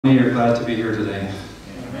We are glad to be here today.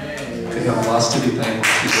 Amen. We have lots to be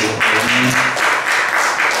thankful for.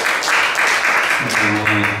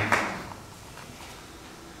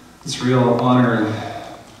 It's a real honor and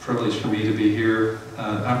privilege for me to be here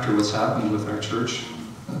after what's happened with our church.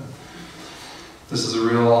 This is a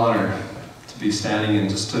real honor to be standing and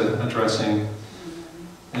just addressing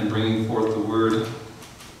and bringing forth the word.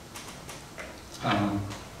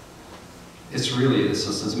 It's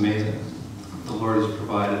just amazing. The Lord has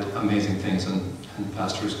provided amazing things, and the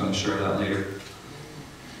pastor is going to share that later.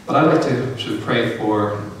 But I'd like to pray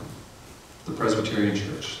for the Presbyterian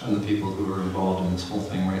Church and the people who are involved in this whole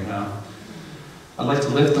thing right now. I'd like to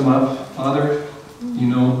lift them up. Father, you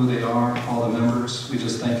know who they are, all the members. We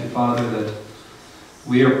just thank you, Father, that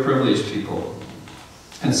we are privileged people,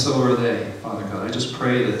 and so are they, Father God. I just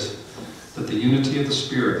pray that the unity of the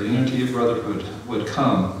Spirit, the unity of brotherhood would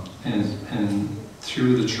come and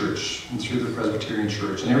through the church and through the Presbyterian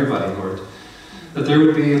Church and everybody, Lord, that there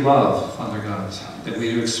would be love, Father God, that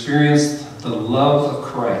we would experience the love of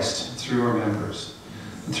Christ through our members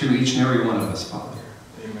and through each and every one of us, Father.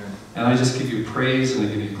 Amen. And I just give you praise and I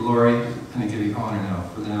give you glory and I give you honor now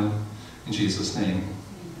for them in Jesus' name.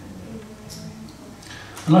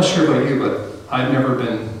 I'm not sure about you, but I've never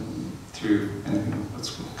been through anything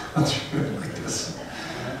that's gone through like this.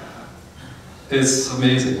 It's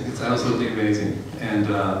amazing. It's absolutely amazing. And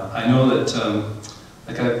I know that,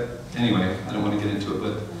 anyway, I don't want to get into it,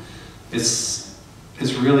 but it's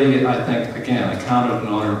really, I think, again, I count it an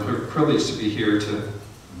honor and privilege to be here to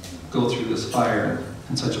go through this fire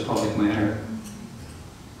in such a public manner.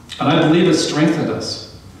 And I believe it's strengthened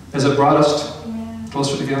us. Has it brought us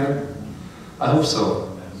closer together? I hope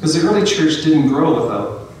so. Because the early church didn't grow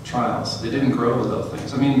without trials. They didn't grow without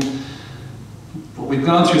things. I mean, what we've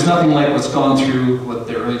gone through is nothing like what's gone through, what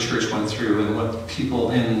the early church went through, and what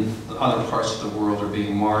people in other parts of the world are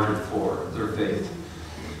being martyred for their faith.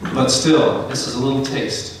 But still, this is a little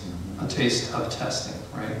taste, a taste of testing,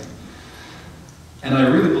 right? And I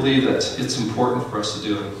really believe that it's important for us to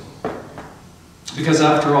do it. Because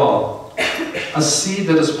after all, a seed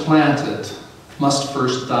that is planted must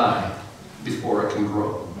first die before it can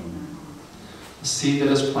grow. A seed that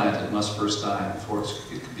is planted must first die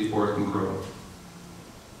before it can grow.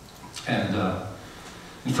 And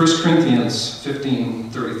in 1 Corinthians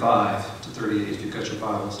 15:35 to 38, if you've got your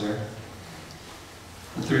Bibles there.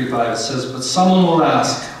 In 35 it says, "But someone will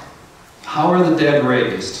ask, how are the dead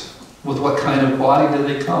raised? With what kind of body do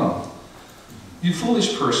they come? You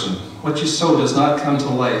foolish person, what you sow does not come to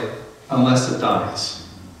life unless it dies."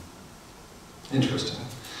 Interesting.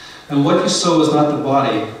 "And what you sow is not the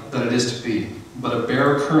body that it is to be, but a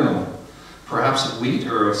bare kernel, perhaps of wheat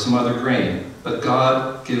or of some other grain. But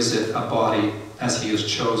God gives it a body as He has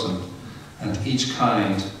chosen, and each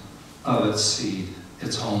kind of its seed,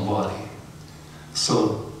 its own body."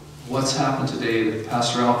 So what's happened today that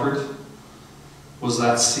Pastor Alfred was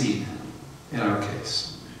that seed in our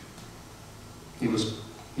case.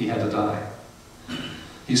 He had to die.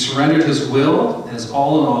 He surrendered his will and his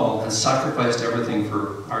all in all and sacrificed everything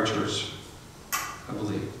for our church, I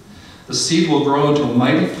believe. The seed will grow into a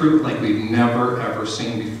mighty fruit like we've never ever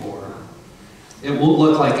seen before. It won't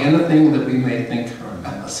look like anything that we may think or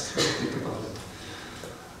think about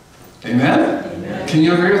it. Amen? Amen? Can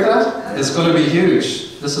you agree with that? It's going to be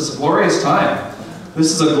huge. This is a glorious time. This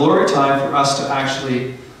is a glory time for us to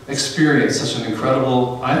actually experience such an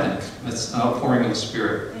incredible, I think, it's an outpouring of the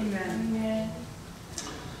Spirit. Amen.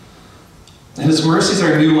 And His mercies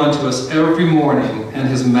are new unto us every morning, and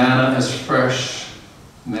His manna is fresh.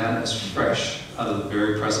 Manna is fresh out of the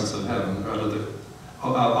very presence of heaven, or out of the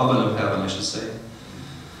oven of heaven, I should say.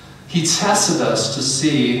 He tested us to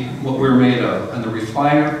see what we're made of, and the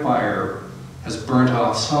refiner fire has burnt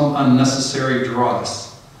off some unnecessary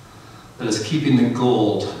dross that is keeping the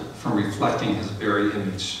gold from reflecting His very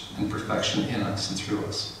image and perfection in us and through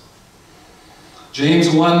us. James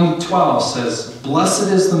 1:12 says, "Blessed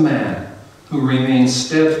is the man who remains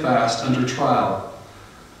steadfast under trial.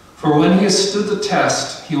 For when he has stood the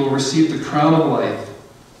test, he will receive the crown of life,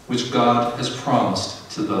 which God has promised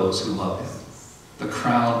to those who love Him." The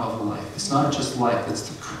crown of life. It's not just life, it's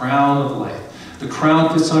the crown of life. The crown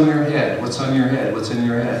fits on your head. What's on your head? What's in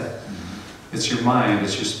your head? It's your mind,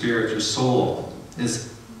 it's your spirit, your soul. It's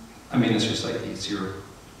your psyche. It's your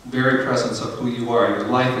very presence of who you are. Your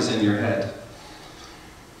life is in your head.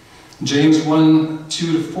 James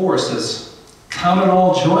 1:2-4 says, "Count it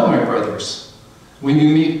all joy, my brothers, when you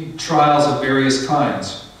meet trials of various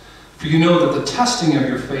kinds. For you know that the testing of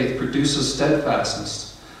your faith produces steadfastness.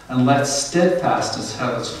 And let steadfastness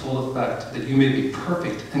have its full effect, that you may be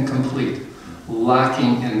perfect and complete,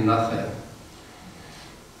 lacking in nothing."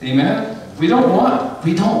 Amen? We don't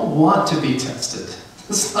want to be tested.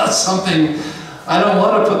 It's not something, I don't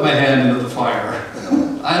want to put my hand into the fire.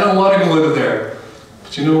 I don't want to go into there.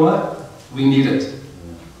 But you know what? We need it.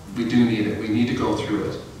 We do need it. We need to go through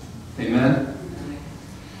it. Amen?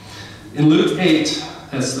 In Luke 8,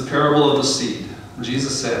 as the parable of the seed,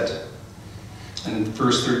 Jesus said, in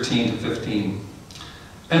verse 13 to 15,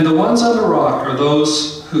 "And the ones on the rock are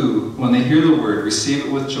those who, when they hear the word, receive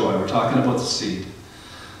it with joy." We're talking about the seed.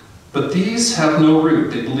 "But these have no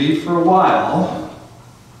root. They believe for a while,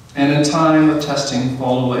 and in time of testing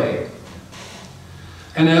fall away.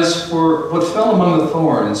 And as for what fell among the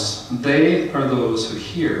thorns, they are those who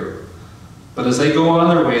hear. But as they go on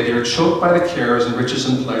their way, they are choked by the cares and riches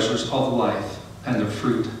and pleasures of life, and the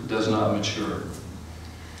fruit does not mature.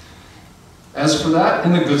 As for that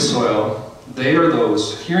in the good soil, they are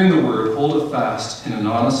those, hearing the word, hold it fast in an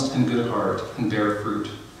honest and good heart, and bear fruit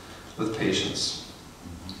with patience."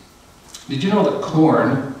 Did you know that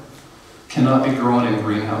corn cannot be grown in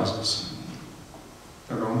greenhouses?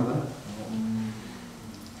 Ever remember that?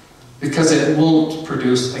 Because it won't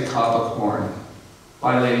produce a cob of corn.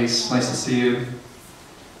 Bye, ladies. Nice to see you.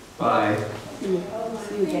 Bye. See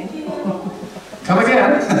you again. Come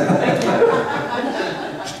again.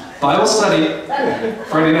 Bible study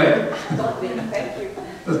Friday night.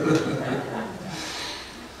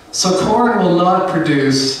 So corn will not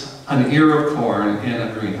produce an ear of corn in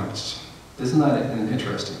a greenhouse. Isn't that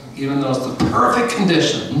interesting? Even though it's the perfect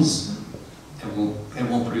conditions, it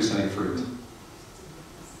won't produce any fruit.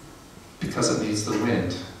 Because it needs the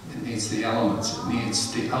wind, it needs the elements, it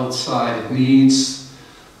needs the outside, it needs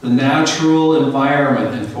the natural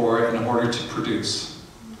environment for it in order to produce.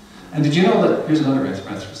 And did you know that, here's another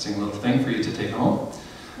interesting little thing for you to take home.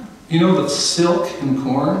 You know that silk in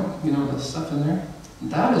corn, you know the stuff in there?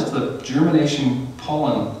 That is the germination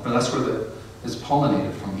pollen, but that's where it's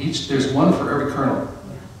pollinated from. There's one for every kernel.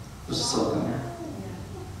 There's a silk in there.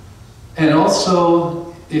 And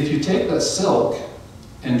also, if you take that silk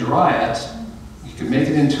and dry it, you can make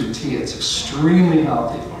it into a tea. It's extremely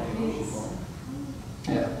healthy for you.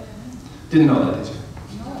 Yeah. Didn't know that, did you?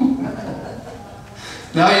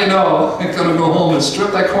 Now you know. I'm going to go home and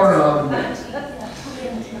strip that corn off.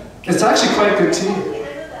 It's actually quite good tea.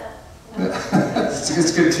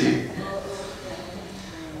 It's good tea.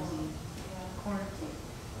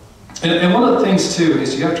 And one of the things, too,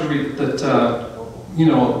 is you have to read that, you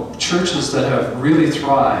know, churches that have really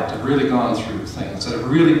thrived, have really gone through things, that have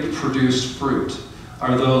really produced fruit,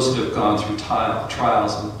 are those who have gone through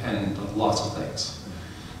trials and lots of things.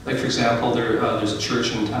 Like, for example, there's a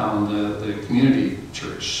church in town, the community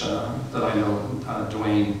church that I know,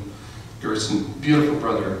 Dwayne Gerson, beautiful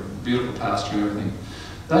brother, beautiful pastor and everything.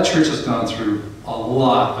 That church has gone through a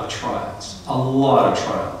lot of trials,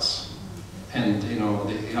 And, you know,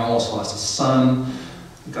 he almost lost his son,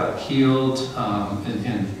 got healed,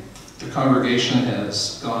 and the congregation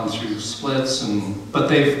has gone through splits,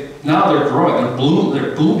 but now they're growing,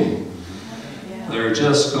 they're booming. They're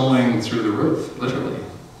just going through the roof, literally.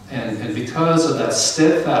 And because of that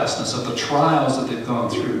steadfastness of the trials that they've gone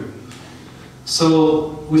through.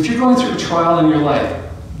 So if you're going through a trial in your life,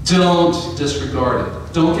 don't disregard it.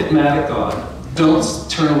 Don't get mad at God. Don't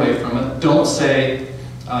turn away from it. Don't say,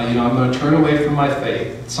 you know, I'm going to turn away from my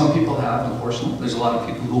faith. Some people have, unfortunately. There's a lot of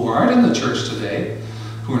people who aren't in the church today,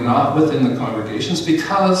 who are not within the congregations,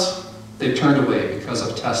 because they've turned away because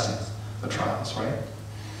of testing, the trials, right?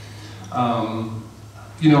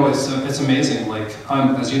 You know, it's amazing. Like,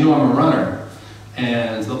 as you know, I'm a runner,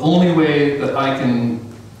 and the only way that I can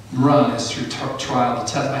run is through trial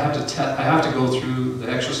to test. I have to go through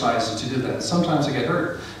the exercises to do that. And sometimes I get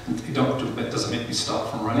hurt. It doesn't make me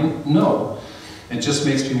stop from running. No. It just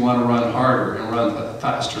makes me want to run harder and run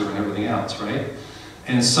faster and everything else, right?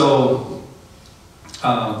 And so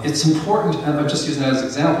it's important, and I'm just using that as an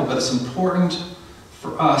example, but it's important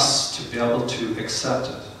for us to be able to accept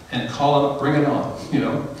it and call it, bring it on, you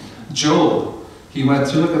know. Job, he went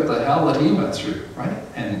through, look at the hell that he went through, right?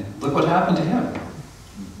 And look what happened to him.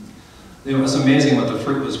 It was amazing what the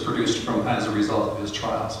fruit was produced from as a result of his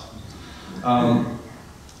trials.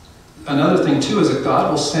 Another thing too is that God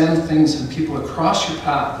will send things and people across your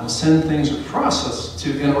path, will send things across us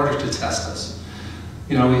in order to test us.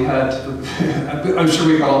 You know, we had, I'm sure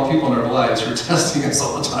we've got all people in our lives who are testing us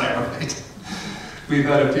all the time, right? We've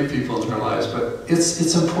had a few people in our lives, but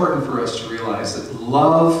it's important for us to realize that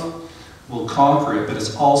love will conquer it, but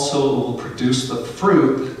it's also will produce the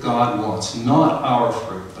fruit that God wants, not our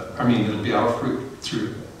fruit. I mean, it'll be our fruit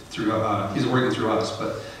through He's working through us,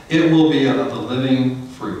 but it will be the living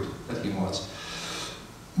fruit that He wants.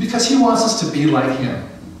 Because He wants us to be like Him.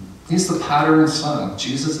 He's the pattern son.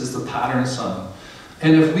 Jesus is the pattern son.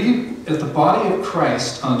 And if the body of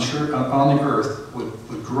Christ on the earth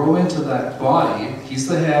would grow into that body, he's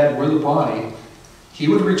the head, we're the body, he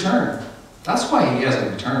would return. That's why he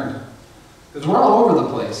hasn't returned. Because we're all over the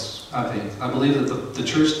place, I think. I believe that the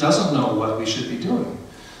church doesn't know what we should be doing.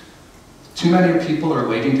 Too many people are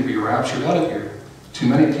waiting to be raptured out of here. Too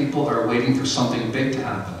many people are waiting for something big to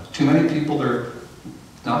happen. Too many people are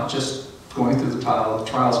not just going through the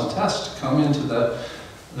trials and tests to come into the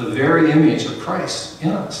very image of Christ in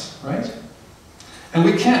us, right? And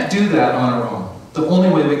we can't do that on our own. The only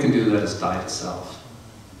way we can do that is die to self.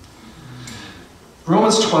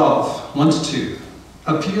 Romans 12, 1-2.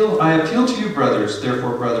 I appeal to you, brothers,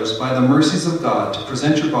 therefore, brothers, by the mercies of God, to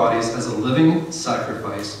present your bodies as a living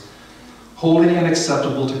sacrifice, holy and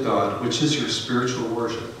acceptable to God, which is your spiritual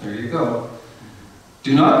worship. There you go.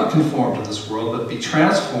 Do not be conformed to this world, but be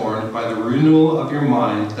transformed by the renewal of your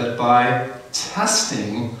mind, that by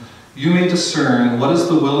testing you may discern what is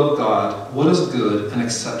the will of God, what is good and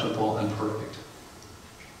acceptable and perfect.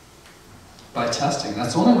 By testing.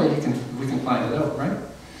 That's the only way we can find it out, right?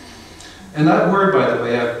 And that word, by the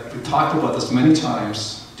way, we've talked about this many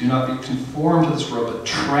times. Do not be conformed to this world, but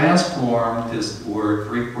transformed is the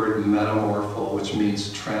Greek word metamorpho, which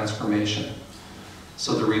means transformation.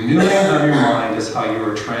 So the renewing of your mind is how you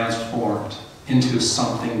are transformed into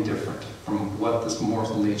something different from what this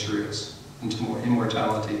mortal nature is, into more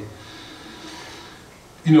immortality.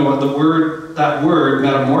 You know, that word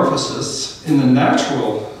metamorphosis in the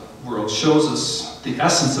natural world shows us the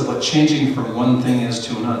essence of what changing from one thing is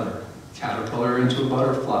to another. Caterpillar into a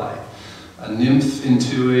butterfly, a nymph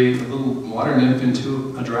into a little water nymph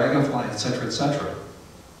into a dragonfly, etc., etc.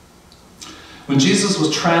 When Jesus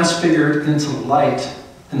was transfigured into light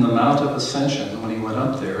in the Mount of Ascension, when he went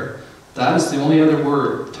up there, that is the only other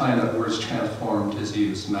time that word transformed is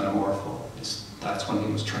used, metamorpho. That's when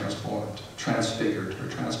he was transformed, transfigured or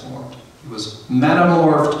transformed. He was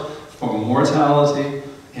metamorphed from mortality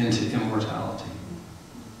into immortality.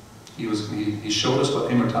 He showed us what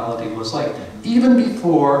immortality was like, even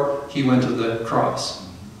before he went to the cross.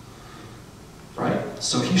 Right?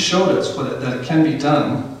 So he showed us that it can be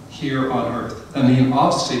done here on earth. I mean,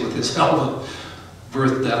 obviously with his hell,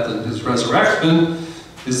 birth, death, and his resurrection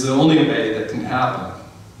is the only way that can happen.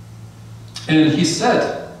 And he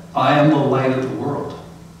said, I am the light of the world.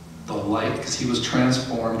 The light, because he was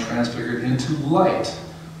transfigured into light.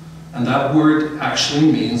 And that word actually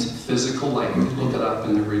means physical light. You look it up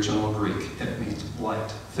in the original Greek. It means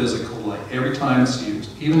light, physical light. Every time it's used,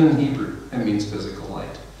 even in Hebrew, it means physical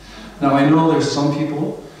light. Now I know there's some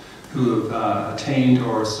people who have attained,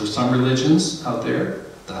 or there's some religions out there,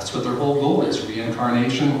 that's what their whole goal is,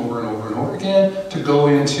 reincarnation over and over and over again, to go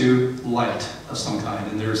into light of some kind.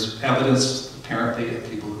 And there's evidence, apparently, of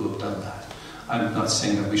people who have done that. I'm not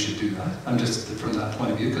saying that we should do that. I'm just from that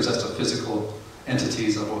point of view, because that's the physical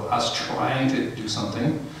entities of us trying to do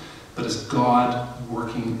something, but it's God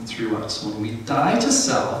working through us. When we die to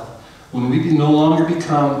self, when we no longer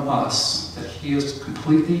become us, that he is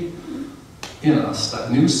completely in us,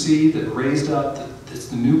 that new seed that raised up, that's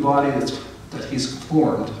the new body that he's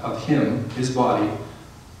formed of him, his body,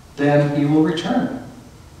 then he will return.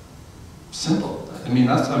 Simple. I mean,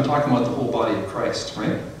 I'm talking about the whole body of Christ,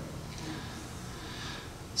 right?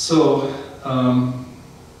 So,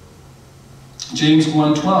 James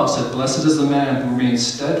 1:12 said, "Blessed is the man who remains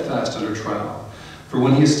steadfast under trial, for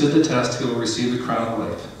when he has stood the test, he will receive the crown of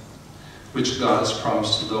life, which God has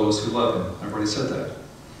promised to those who love him." I've already said that.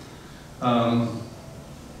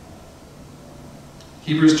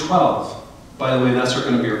 Hebrews 12. By the way, that's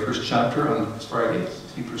going to be our first chapter on Friday.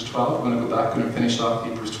 Hebrews 12. We're going to go back and finish off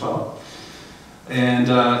Hebrews 12. And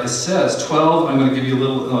it says, 12, I'm going to give you a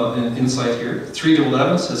little insight here.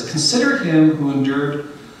 3-11 says, "Consider him who endured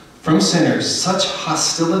from sinners such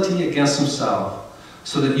hostility against himself,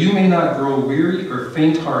 so that you may not grow weary or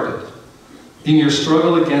faint-hearted. In your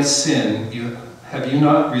struggle against sin, have you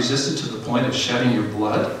not resisted to the point of shedding your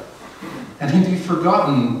blood? And have you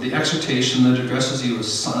forgotten the exhortation that addresses you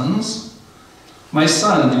as sons? My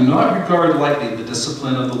son, do not regard lightly the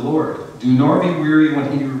discipline of the Lord. Do not be weary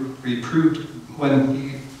when reproved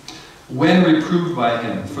by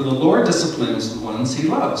him. For the Lord disciplines the ones he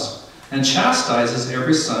loves, and chastises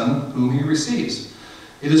every son whom he receives.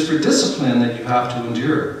 It is for discipline that you have to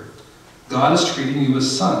endure. God is treating you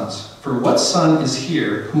as sons. For what son is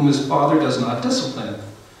here whom his father does not discipline?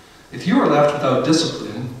 If you are left without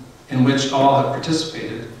discipline, in which all have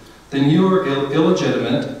participated, then you are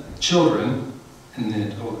illegitimate children." In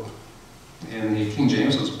the King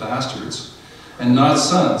James, it was bastards, "and not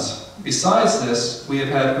sons. Besides this, we have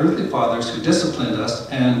had earthly fathers who disciplined us,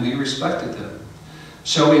 and we respected them.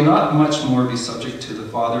 Shall we not much more be subject to the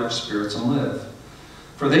Father of spirits and live?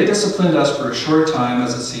 For they disciplined us for a short time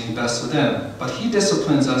as it seemed best to them, but he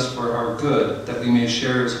disciplines us for our good, that we may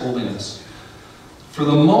share his holiness. For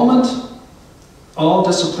the moment, all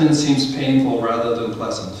discipline seems painful rather than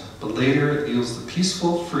pleasant, but later it yields the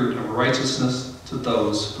peaceful fruit of righteousness to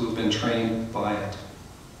those who have been trained by it.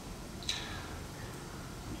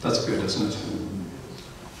 That's good, isn't it?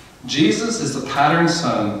 Jesus is the pattern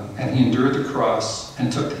son, and he endured the cross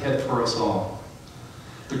and took the hit for us all.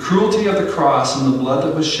 The cruelty of the cross and the blood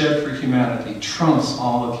that was shed for humanity trumps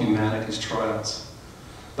all of humanity's trials.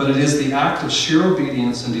 But it is the act of sheer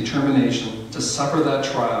obedience and determination to suffer that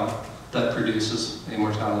trial that produces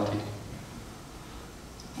immortality.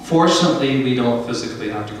 Fortunately, we don't physically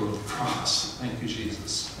have to go to the cross. Thank you,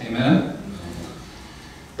 Jesus. Amen?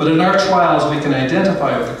 But in our trials, we can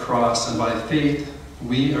identify with the cross, and by faith,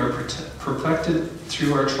 we are perfected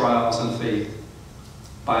through our trials and faith.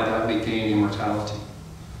 By that, we gain immortality.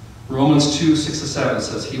 Romans 2:6-7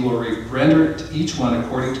 says, he will render to each one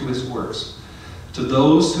according to his works. To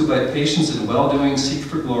those who by patience and well-doing seek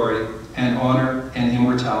for glory and honor and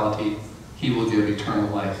immortality, he will give eternal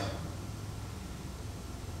life.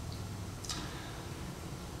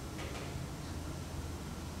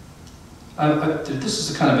 This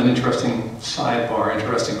is a kind of an interesting sidebar,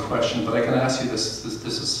 interesting question, but I can ask you this. This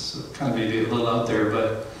is kind of maybe a little out there,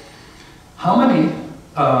 but how many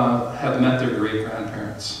have met their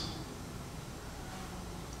great-grandparents?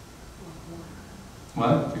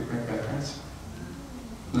 What? Your great-grandparents?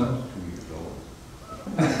 No?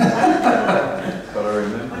 But I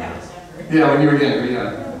remember. Yeah, when you were younger,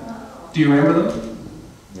 yeah. Do you remember them?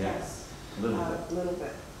 Yes. A little bit. A little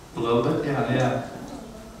bit. A little bit? Yeah.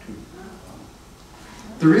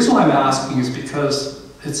 The reason why I'm asking is because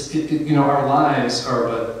our lives are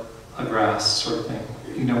but a grass sort of thing.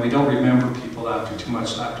 We don't remember people after too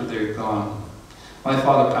much after they're gone. My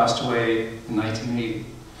father passed away in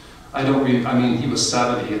 1980. He was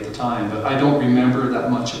 70 at the time, but I don't remember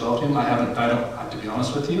that much about him. I don't, to be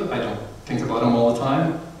honest with you, I don't think about him all the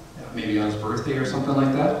time. Maybe on his birthday or something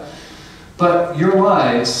like that. But your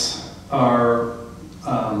lives are,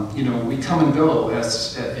 we come and go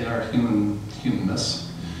as in our humanness.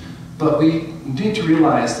 But we need to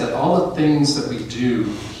realize that all the things that we do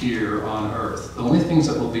here on earth, the only things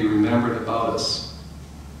that will be remembered about us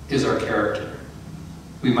is our character.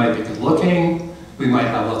 We might be good looking, we might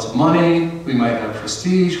have lots of money, we might have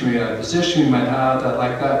prestige, we might have position, we might have that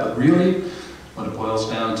like that, but really what it boils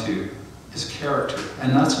down to is character,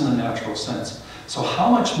 and that's in the natural sense. So how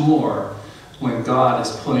much more when God is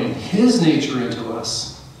putting his nature into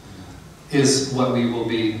us is what we will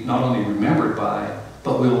be not only remembered by,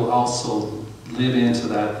 but we will also live into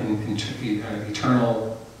that in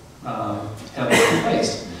eternal heavenly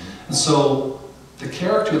place. And so the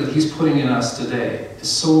character that he's putting in us today is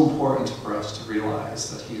so important for us to realize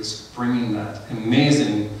that he is bringing that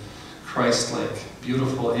amazing Christ-like,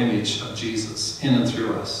 beautiful image of Jesus in and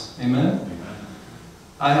through us. Amen?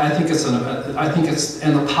 I think it's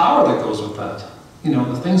and the power that goes with that.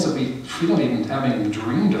 The things that we haven't even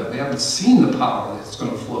dreamed of. We haven't seen the power that's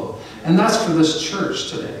going to flow. And that's for this church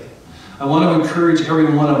today. I want to encourage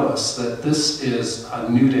every one of us that this is a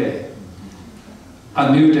new day.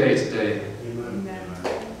 A new day today.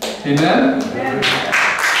 Amen? Amen? Amen.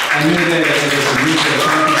 A new day. A new day.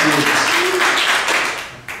 Thank you, Jesus.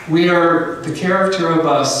 We are the character of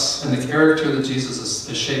us, and the character that Jesus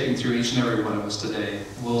is shaping through each and every one of us today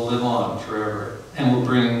will live on forever, and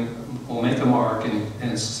will make a mark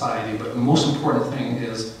in society. But the most important thing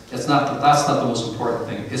is, that's not the most important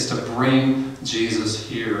thing. It's to bring Jesus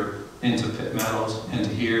here into Pitt Meadows, into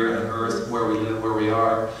here on earth, where we live, where we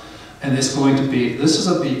are. And this is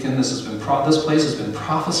a beacon. This place has been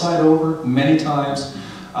prophesied over many times,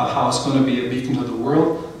 how it's going to be a beacon to the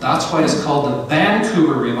world. That's why it's called the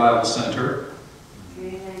Vancouver Revival Center.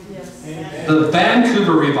 The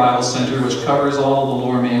Vancouver Revival Center, which covers all the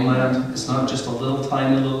Lower Mainland. It's not just a little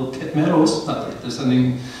tiny little Pitt Meadows. Not that there's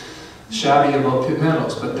anything shabby about Pitt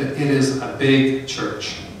Meadows, but it is a big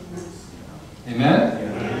church. Amen?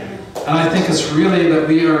 And I think it's really that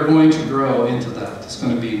we are going to grow into that. It's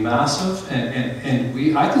going to be massive,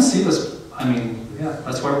 and I can see this.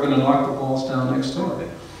 That's why we're going to knock the walls down next door.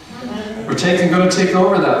 We're going to take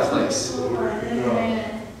over that place.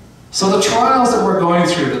 So the trials that we're going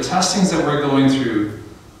through, the testings that we're going through,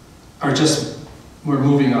 we're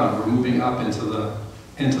moving on. We're moving up into the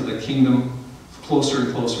kingdom, closer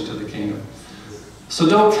and closer to the kingdom. So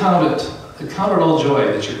don't count it all joy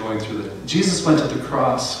that you're going through it. Jesus went to the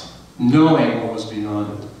cross knowing what was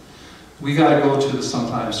beyond it. We got to go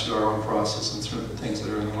sometimes through our own process and through the things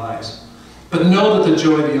that are in our lives. But know that the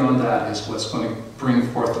joy beyond that is what's going to bring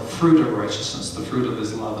forth the fruit of righteousness, the fruit of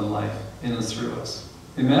His love and life in and through us.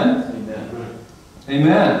 Amen? Amen.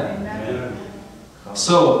 Amen. Amen.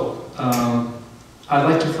 So, I'd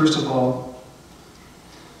like to first of all,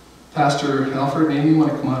 Pastor Alfred, maybe you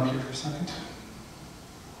want to come up here for a second?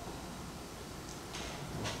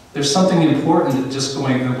 There's something important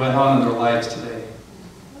that went on in their lives today.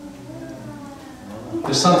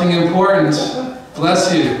 There's something important.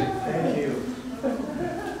 Bless you. Thank you.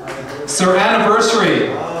 It's their anniversary.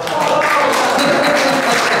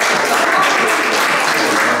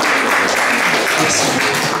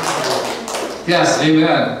 Yes,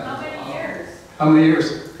 amen. How many years? How many years?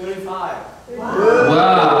 35.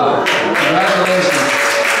 Wow. Congratulations.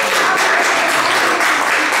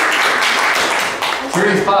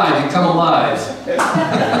 35, you come alive.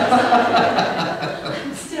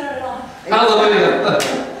 Hallelujah.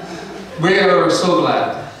 We are so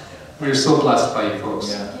glad. We are so blessed by you folks.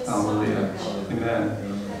 Yeah. Hallelujah. Amen.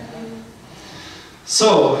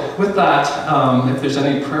 So, with that, if there's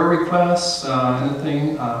any prayer requests,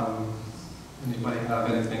 anything, anybody have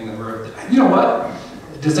anything that we're... You know what?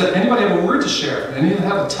 Does anybody have a word to share? Any of you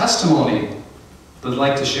have a testimony they'd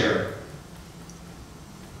like to share?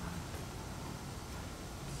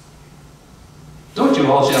 Don't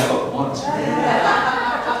you all jump up at once.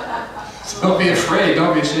 Don't be afraid.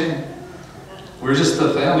 Don't be ashamed. We're just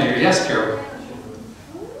the family here. Yes, Carol.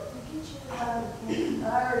 I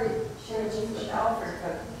already shared with Alfred,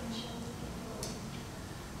 but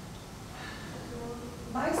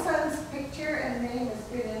my son's picture and name has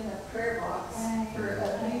been in the prayer box for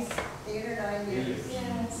at least 8 or 9 years.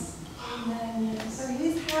 Yes. Amen. So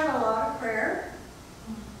he's had a lot of prayer.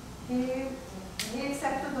 He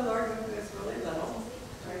accepted the Lord when he was really little.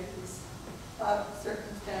 Right? His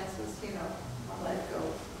circumstances, let go.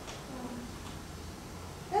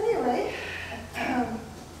 Anyway,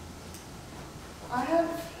 I have,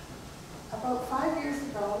 about 5 years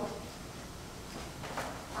ago,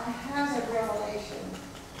 I had a revelation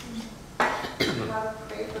how to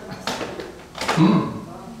pray for my son.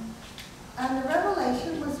 And the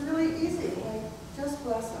revelation was really easy, like, just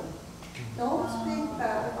bless him. Don't speak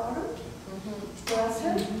bad about him. Bless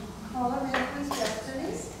him, call him into his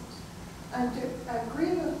destiny, and to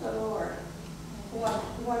agree with the Lord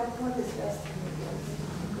what his destiny is.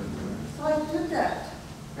 So I did that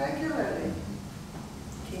regularly.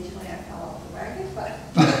 Occasionally I fell off the wagon, but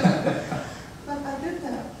I did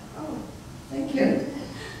that. Oh, thank you.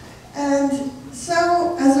 And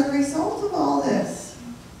so as a result of all this,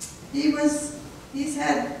 he's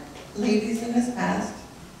had ladies in his past,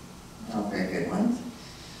 not very good ones,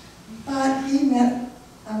 but he met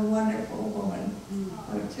a wonderful woman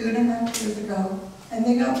about 2.5 years ago, and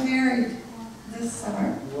they got married this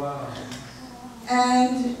summer. Wow.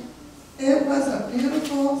 And it was a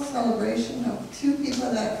beautiful celebration of two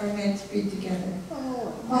people that are meant to be together.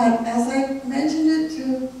 But as I mentioned it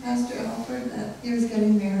to Pastor Alfred that he was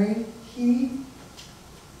getting married, he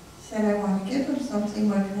said, I want to give him something,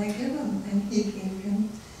 what can I give him? And he gave him,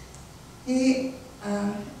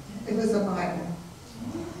 it was a Bible.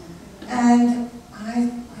 And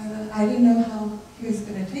I didn't know how he was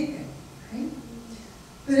going to take it, right?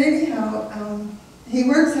 But anyhow, he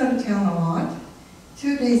works out of town a lot.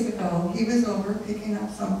 2 days ago, he was over picking up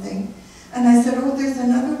something, and I said, oh, there's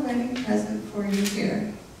another wedding present for you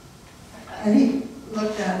here. And he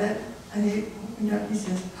looked at it, and he opened up, he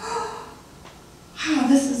says, wow,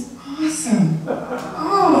 this is awesome.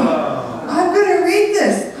 Oh, I'm going to read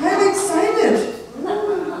this. I'm excited.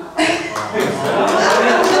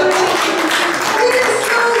 I was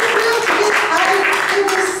so thrilled to get, it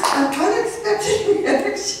was an unexpected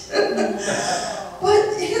reaction. But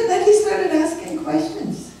then he started asking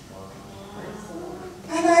questions.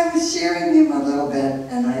 And I was sharing him a little bit,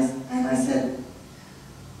 and I said,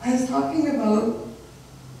 I was talking about,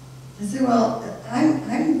 I said, well,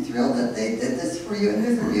 I'm thrilled that they did this for you, and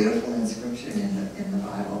there's a beautiful inscription in the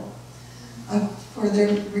Bible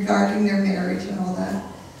regarding their marriage and all that.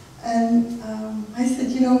 And I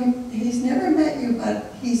said, you know, he's never met you,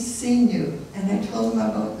 but he's seen you. And I told him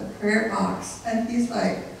about the prayer box, and he's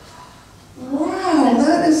like, wow,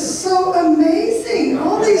 that is so amazing.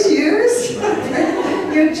 All these years,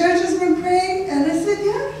 your church has been praying. And I said,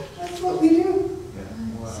 yeah, that's what we do.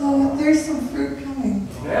 So there's some fruit coming.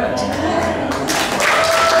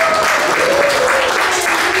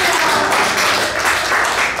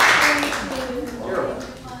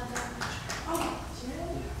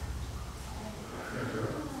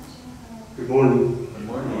 Good morning. Good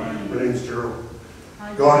morning. My name's Darrell.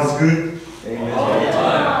 God is good Amen.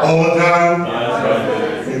 all the time.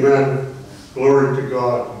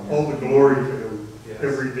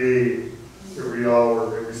 day, every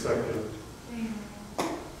hour, every second.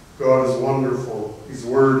 God is wonderful. His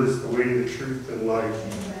word is the way, the truth, and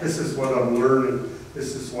life. This is what I'm learning.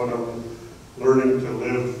 This is what I'm learning to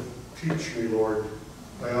live. Teach me, Lord.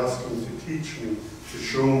 I ask him to teach me, to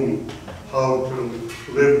show me how to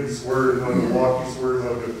live his word, how to walk his word,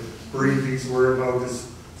 how to breathe his word, how to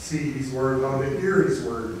see his word, how to hear his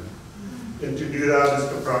word. And to do that is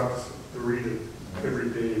to practice it, to read it every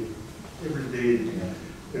day. Every day.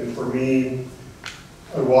 And for me,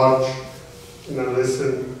 I watch and I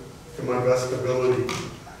listen to my best ability.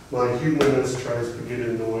 My humanness tries to get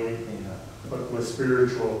in the way, but my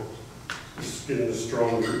spiritual is getting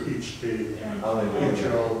stronger each day, each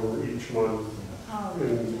hour, each month.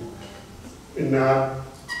 And that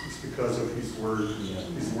is because of his word.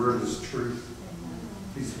 His word is truth.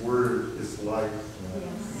 His word is life.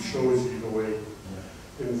 He shows you the way.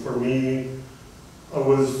 And for me, I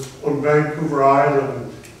was on Vancouver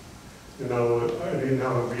Island. You know, I didn't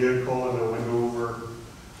have a vehicle, and I went over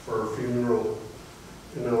for a funeral.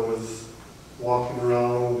 And I was walking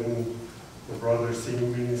around, and my brother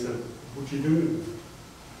seen me and he said, "What you doing?"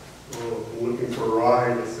 "Oh, I'm looking for a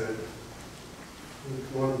ride." I said,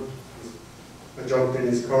 "Come on." I jumped in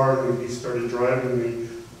his car, and he started driving me.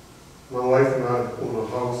 My wife and I own a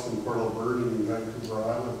house in Port Alberta in Vancouver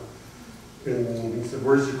Island. And he said,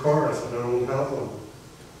 "Where's your car?" I said, "I don't have one."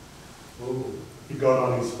 Oh, he got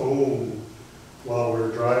on his phone while we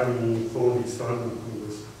were driving, and he phoned his son, and he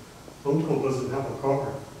goes, "Uncle doesn't have a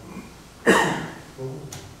car." Oh,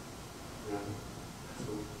 yeah.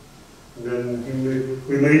 So, and then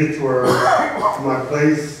we made it to my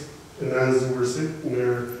place, and as we were sitting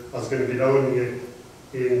there, I was going to get out, and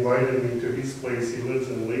he invited me to his place. He lives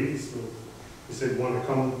in Ladysmith. He said, "Want to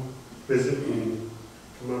come visit and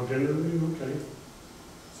come have dinner with me?" "Okay,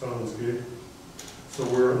 sounds good." So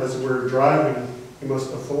as we were driving, he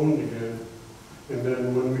must have phoned again. And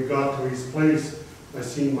then when we got to his place, I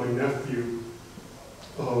seen my nephew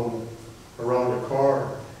around the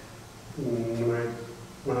car. And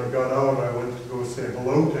when I got out, I went to go say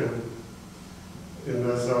hello to him. And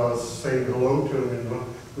as I was saying hello to him, and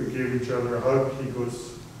we gave each other a hug,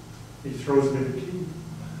 he throws me the key.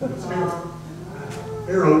 He goes,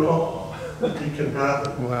 "Here, Uncle, you can have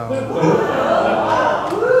it." Wow.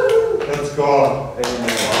 That's God. That's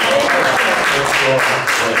God.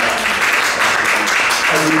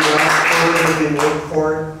 I did not earn work for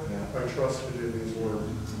it. I trusted in his word.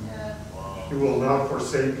 He will not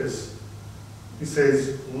forsake us. He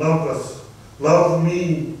says, "Love us. Love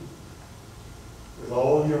me with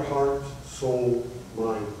all your heart, soul,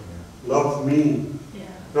 mind." Love me.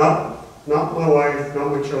 Not my wife,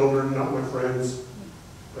 not my children, not my friends.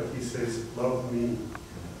 But he says, "Love me.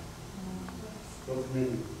 Love me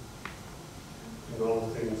in all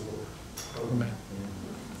things, Lord." Amen.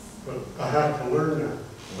 But I had to learn that.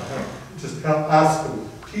 I had to just ask him,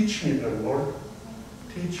 "Teach me then, Lord.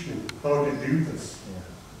 Teach me how to do this.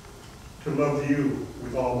 To love you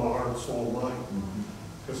with all my heart, soul, mind."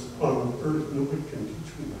 Because on earth, nobody can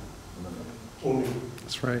teach me that. Only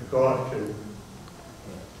That's right. God can.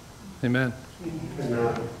 Amen. And